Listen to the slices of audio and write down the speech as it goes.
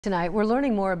Tonight, we're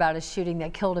learning more about a shooting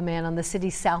that killed a man on the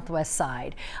city's southwest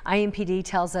side. IMPD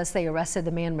tells us they arrested the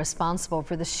man responsible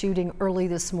for the shooting early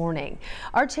this morning.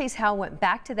 Our Chase Howell went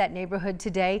back to that neighborhood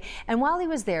today, and while he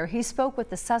was there, he spoke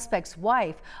with the suspect's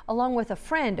wife, along with a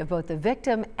friend of both the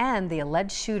victim and the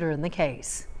alleged shooter in the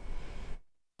case.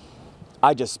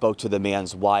 I just spoke to the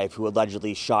man's wife who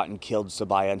allegedly shot and killed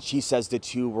Sabaya, and she says the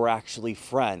two were actually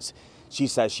friends. She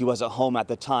says she wasn't home at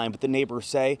the time, but the neighbors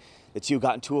say the two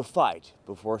got into a fight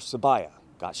before Sabaya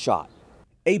got shot.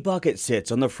 A bucket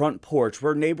sits on the front porch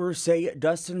where neighbors say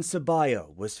Dustin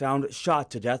Sabaya was found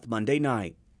shot to death Monday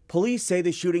night. Police say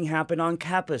the shooting happened on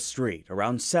Kappes Street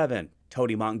around 7.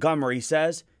 Tony Montgomery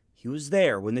says he was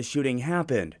there when the shooting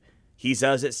happened. He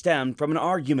says it stemmed from an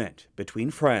argument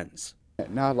between friends.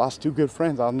 Now I lost two good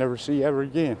friends I'll never see ever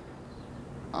again.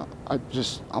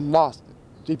 I'm lost.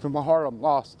 Deep in my heart, I'm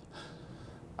lost.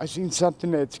 I've seen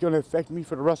something that's going to affect me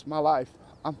for the rest of my life.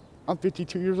 I'm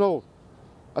 52 years old.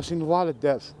 I've seen a lot of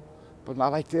deaths, but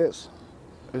not like this.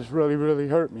 It's really, really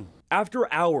hurt me.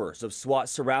 After hours of SWAT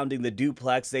surrounding the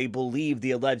duplex they believe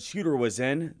the alleged shooter was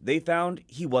in, they found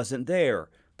he wasn't there.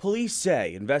 Police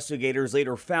say investigators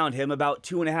later found him about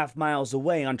 2.5 miles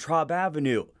away on Traub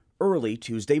Avenue early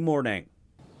Tuesday morning.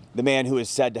 The man who is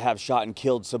said to have shot and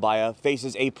killed Sabaya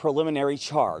faces a preliminary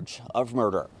charge of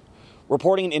murder.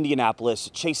 Reporting in Indianapolis,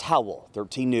 Chase Howell,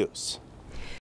 13 News.